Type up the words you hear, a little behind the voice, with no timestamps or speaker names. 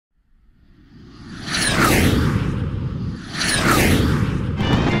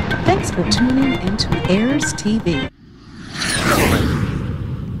Thanks for tuning into Heirs TV.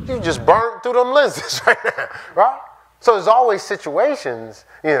 You just burned through them lenses right now, right? So there's always situations,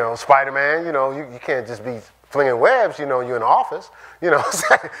 Spider-Man, you can't just be flinging webs, you're in the office,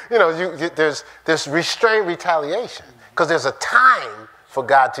 there's restrained retaliation because there's a time for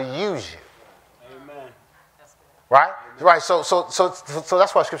God to use you. Amen. Right? Right. So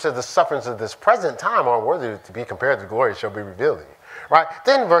that's why Scripture says the sufferings of this present time aren't worthy to be compared to the glory that shall be revealed in you. Right?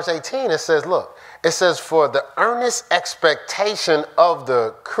 Then verse 18, it says, for the earnest expectation of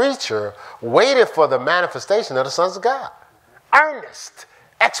the creature waited for the manifestation of the sons of God. Earnest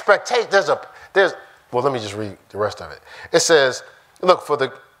expectation. Well, let me just read the rest of it. It says, for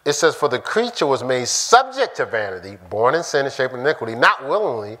the creature was made subject to vanity, born in sin and shaped in iniquity, not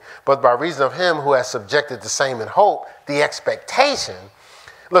willingly, but by reason of him who has subjected the same in hope, the expectation.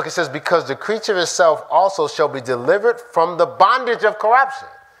 Look, it says, because the creature itself also shall be delivered from the bondage of corruption.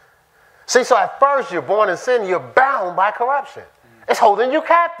 See, so at first you're born in sin, you're bound by corruption. It's holding you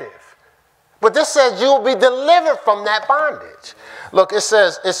captive. But this says you'll be delivered from that bondage. Look, it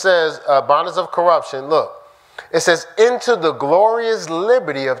says bondage of corruption. Look, it says into the glorious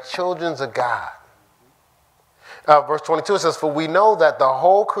liberty of children of God. Verse 22, it says, for we know that the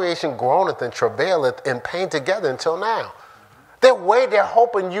whole creation groaneth and travaileth in pain together until now. They're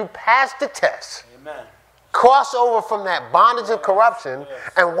hoping you pass the test. Amen. Cross over from that bondage of corruption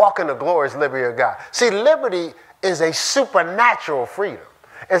and walk in the glorious liberty of God. See, liberty is a supernatural freedom.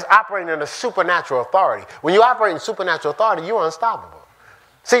 It's operating in a supernatural authority. When you operate in supernatural authority, you're unstoppable.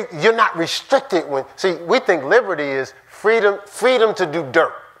 See, you're not restricted we think liberty is freedom to do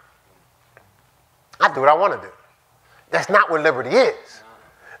dirt. I do what I want to do. That's not what liberty is.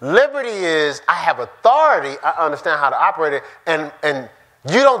 Liberty is I have authority, I understand how to operate it, and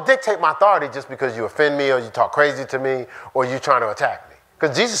you don't dictate my authority just because you offend me or you talk crazy to me or you're trying to attack me.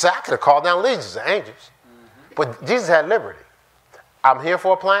 Because Jesus said I could have called down legions of angels. But Jesus had liberty. I'm here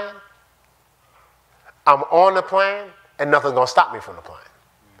for a plan. I'm on the plan, and nothing's going to stop me from the plan.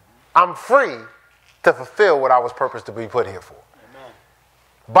 I'm free to fulfill what I was purposed to be put here for. Amen.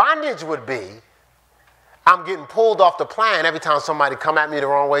 Bondage would be I'm getting pulled off the plan every time somebody come at me the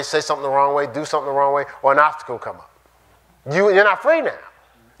wrong way, say something the wrong way, do something the wrong way, or an obstacle come up. You're not free now.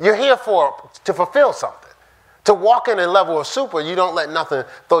 You're here to fulfill something. To walk in a level of super, you don't let nothing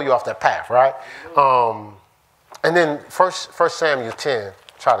throw you off that path, right? And then 1 Samuel 10,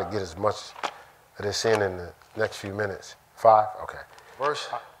 try to get as much of this in the next few minutes. 5? Okay. Verse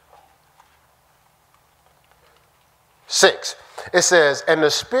 6. It says, and the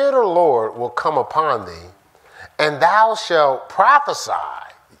Spirit of the Lord will come upon thee, and thou shalt prophesy,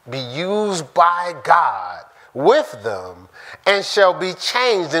 be used by God with them, and shall be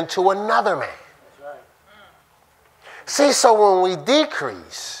changed into another man. That's right. See, so when we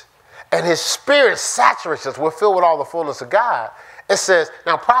decrease and his Spirit saturates us, we're filled with all the fullness of God. It says,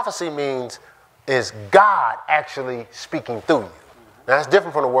 now prophecy is God actually speaking through you. Now that's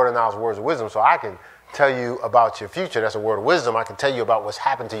different from the word of knowledge, words of wisdom, so I can tell you about your future. That's a word of wisdom. I can tell you about what's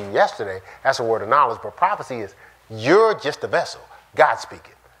happened to you yesterday. That's a word of knowledge. But prophecy is you're just a vessel. God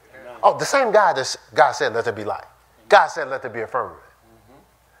speaking. Amen. Oh, the same God that God said, let there be light. God said, let there be a firmament.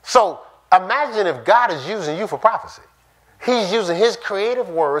 So imagine if God is using you for prophecy. He's using his creative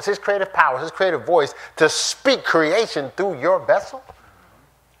words, his creative power, his creative voice to speak creation through your vessel.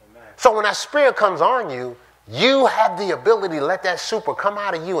 Amen. So when that Spirit comes on you, you have the ability to let that super come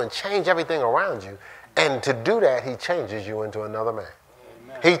out of you and change everything around you. And to do that, he changes you into another man.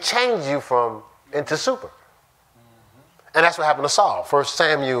 Amen. He changed you into super. And that's what happened to Saul. 1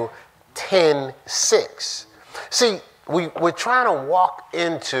 Samuel 10:6. See, we're trying to walk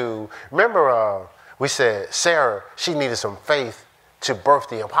into, remember we said Sarah, she needed some faith to birth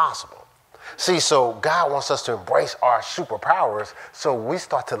the impossible. See, so God wants us to embrace our superpowers so we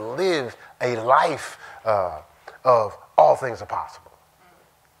start to live a life of all things are possible.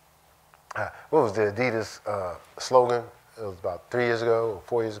 What was the Adidas slogan? It was about 3 years ago or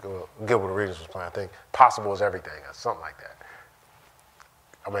 4 years ago. Gilbert Arenas was playing, I think. Possible is everything, or something like that.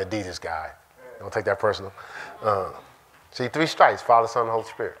 I'm an Adidas guy. Don't take that personal. See, 3 stripes, Father, Son, and Holy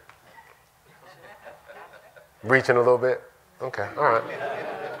Spirit. Reaching a little bit? Okay, all right.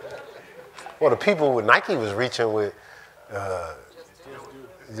 Well, the people with Nike was reaching with, well,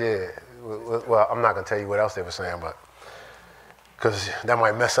 I'm not going to tell you what else they were saying, but because that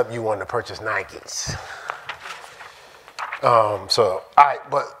might mess up you wanting to purchase Nikes. So, all right,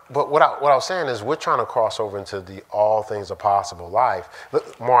 but what I was saying is we're trying to cross over into the all things are possible life.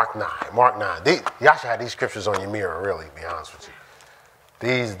 Look, Mark 9. Y'all should have these scriptures on your mirror, really, to be honest with you.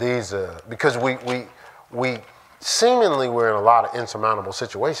 These because seemingly we're in a lot of insurmountable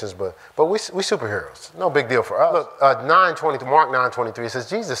situations, but we superheroes. No big deal for us. Look, Mark 9:23 says,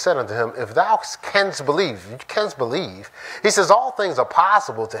 Jesus said unto him, if thou canst believe, he says, all things are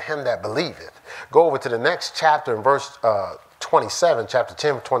possible to him that believeth. Go over to the next chapter in verse 27, chapter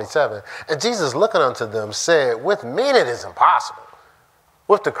 10, 27. And Jesus looking unto them said, with men it is impossible.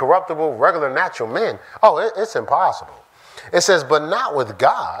 With the corruptible, regular, natural men, it's impossible. It says, but not with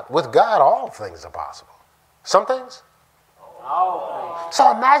God. With God, all things are possible. Some things? All things.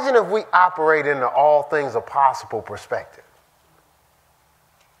 So imagine if we operate in the all things are possible perspective.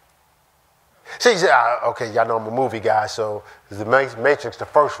 See, okay, y'all know I'm a movie guy, so the Matrix, the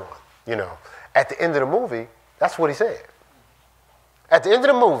first one, you know. At the end of the movie, that's what he said. At the end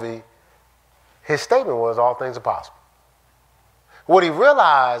of the movie, his statement was all things are possible. What he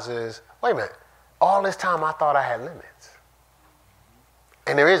realized is, wait a minute, all this time I thought I had limits.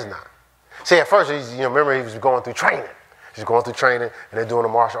 And there is none. See, at first, remember he was going through training. He's going through training, and they're doing the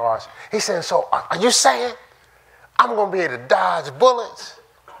martial arts. He's saying, so are you saying I'm going to be able to dodge bullets?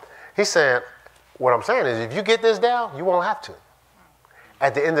 He's saying, what I'm saying is if you get this down, you won't have to.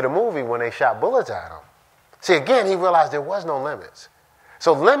 At the end of the movie, when they shot bullets at him, see, again, he realized there was no limits.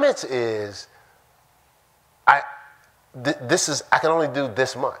 So limits is, I can only do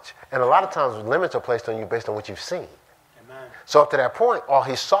this much. And a lot of times, limits are placed on you based on what you've seen. Amen. So up to that point, all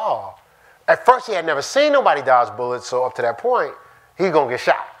he saw, at first he had never seen nobody dodge bullets, so up to that point, he's going to get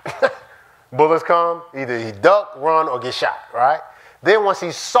shot. Bullets come, either he duck, run, or get shot, right? Then once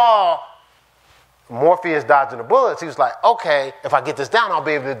he saw Morpheus dodging the bullets, he was like, okay, if I get this down, I'll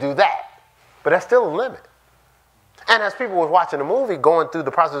be able to do that. But that's still a limit. And as people were watching the movie, going through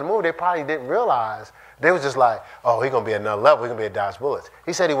the process of the movie, they probably didn't realize. They was just like, oh, he's going to be at another level. He's going to be able to dodge bullets.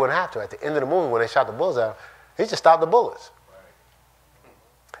 He said he wouldn't have to. At the end of the movie, when they shot the bullets out, he just stopped the bullets.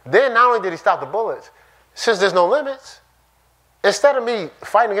 Then not only did he stop the bullets, since there's no limits, instead of me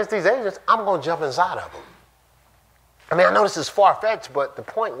fighting against these agents, I'm going to jump inside of them. I mean, I know this is far-fetched, but the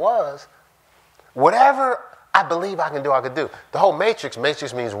point was, whatever I believe I can do. The whole matrix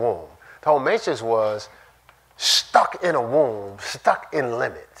means womb. The whole matrix was stuck in a womb, stuck in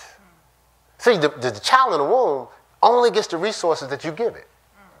limits. See, the child in the womb only gets the resources that you give it.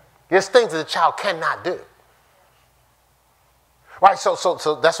 There's things that the child cannot do. Right, so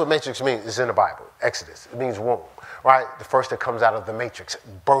that's what matrix means. It's in the Bible, Exodus. It means womb, right? The first that comes out of the matrix,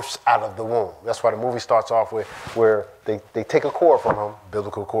 bursts out of the womb. That's why the movie starts off with where they take a cord from him,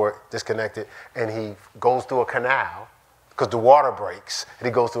 biblical cord, disconnect it, and he goes through a canal because the water breaks, and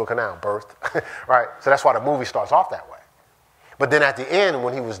he goes through a canal, birth, right? So that's why the movie starts off that way. But then at the end,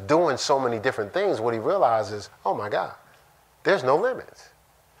 when he was doing so many different things, what he realized is, oh my God, there's no limits.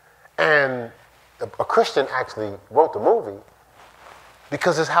 And a Christian actually wrote the movie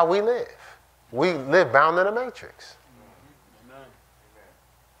because it's how we live. We live bound in a matrix.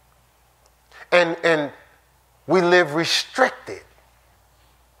 And we live restricted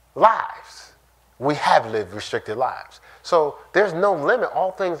lives. We have lived restricted lives. So there's no limit.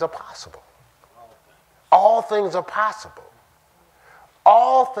 All things are possible. All things are possible.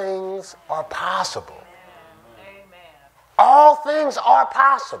 All things are possible. All things are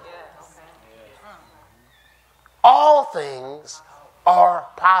possible. All things are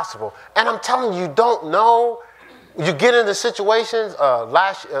possible. And I'm telling you, you don't know. You get into situations.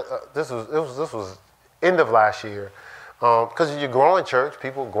 This was end of last year, because you're growing church,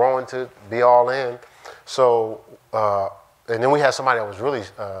 people growing to be all in. So, and then we had somebody that was really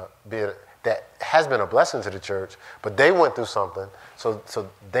that has been a blessing to the church, but they went through something. So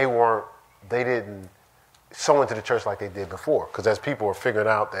they didn't sow into the church like they did before. Because as people are figuring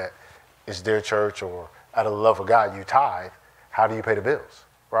out that it's their church, or out of the love of God, you tithe. How do you pay the bills,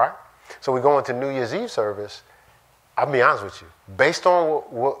 right? So we go into New Year's Eve service. I'll be honest with you. Based on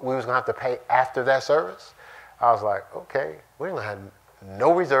what we was going to have to pay after that service, I was like, okay, we're going to have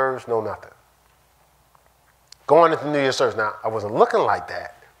no reserves, no nothing. Going into New Year's service. Now, I wasn't looking like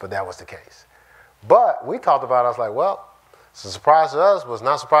that, but that was the case. But we talked about it. I was like, well, it's a surprise to us, but it's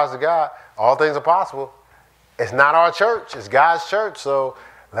not a surprise to God. All things are possible. It's not our church. It's God's church. So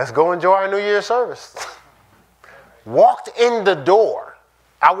let's go enjoy our New Year's service. Walked in the door.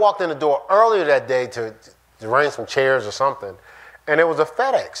 I walked in the door earlier that day to arrange some chairs or something, and there was a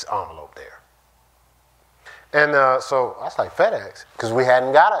FedEx envelope there. And so I was like, FedEx? Because we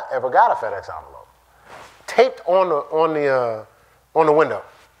hadn't ever got a FedEx envelope. Taped on the window.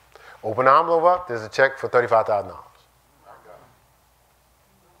 Open the envelope up, there's a check for $35,000.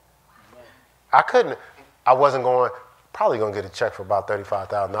 I wasn't probably going to get a check for about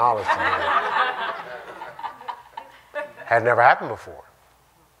 $35,000 today. Had never happened before.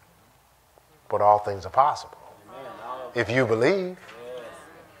 But all things are possible. if you believe.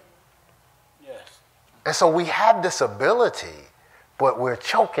 Yes. And so we have this ability, but we're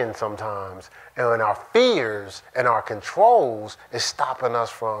choking sometimes, and our fears and our controls is stopping us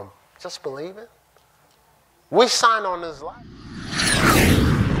from just believing. We sign on this life.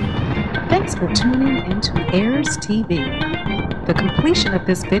 Thanks for tuning into Heirs TV. The completion of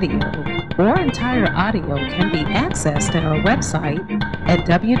this video or entire audio can be accessed at our website at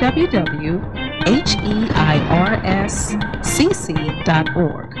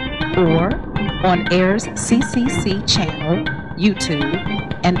www.heirscc.org or on Heirs CCC channel,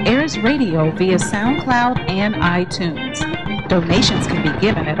 YouTube, and Heirs Radio via SoundCloud and iTunes. Donations can be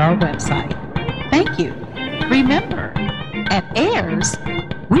given at our website. Thank you. Remember, at Heirs,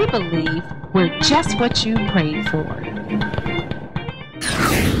 we believe we're just what you prayed for.